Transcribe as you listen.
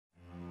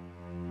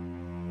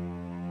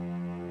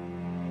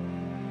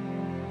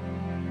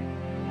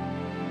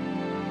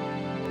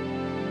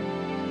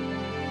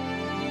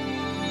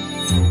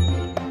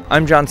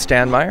I'm John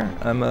Stanmeyer.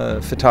 I'm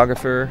a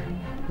photographer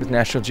with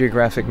National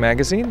Geographic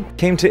magazine.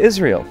 Came to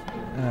Israel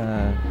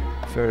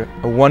for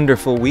a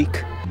wonderful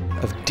week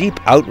of deep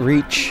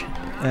outreach,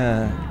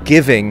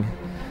 giving,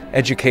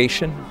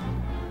 education,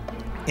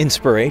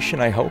 inspiration,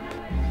 I hope,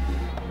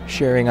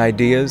 sharing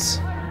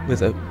ideas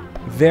with a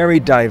very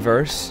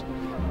diverse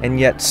and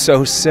yet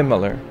so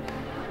similar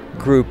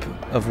group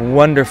of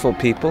wonderful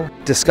people,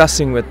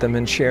 discussing with them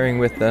and sharing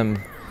with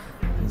them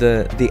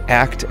the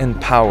act and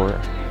power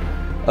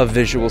of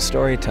visual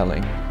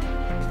storytelling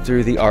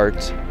through the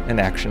art and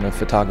action of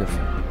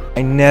photography.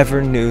 I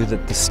never knew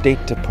that the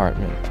State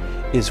Department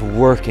is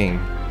working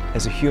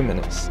as a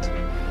humanist,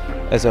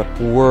 as a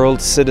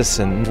world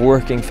citizen,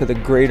 working for the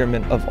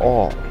greaterment of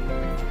all.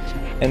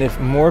 And if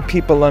more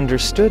people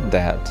understood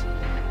that,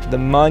 the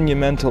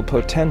monumental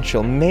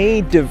potential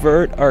may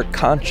divert our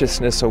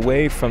consciousness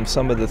away from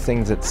some of the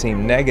things that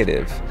seem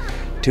negative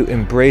to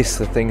embrace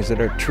the things that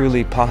are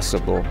truly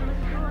possible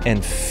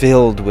and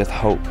filled with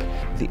hope.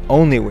 The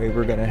only way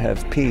we're going to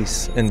have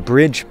peace and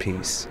bridge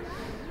peace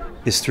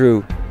is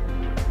through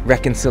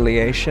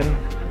reconciliation,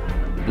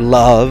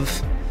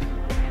 love,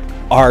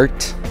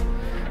 art,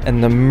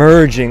 and the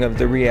merging of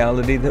the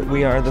reality that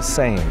we are the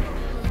same.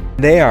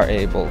 They are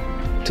able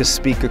to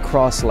speak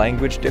across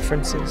language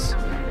differences,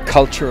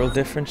 cultural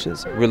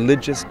differences,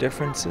 religious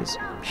differences,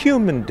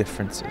 human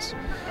differences,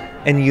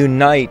 and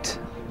unite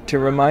to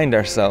remind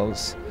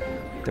ourselves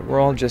that we're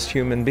all just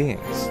human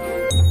beings.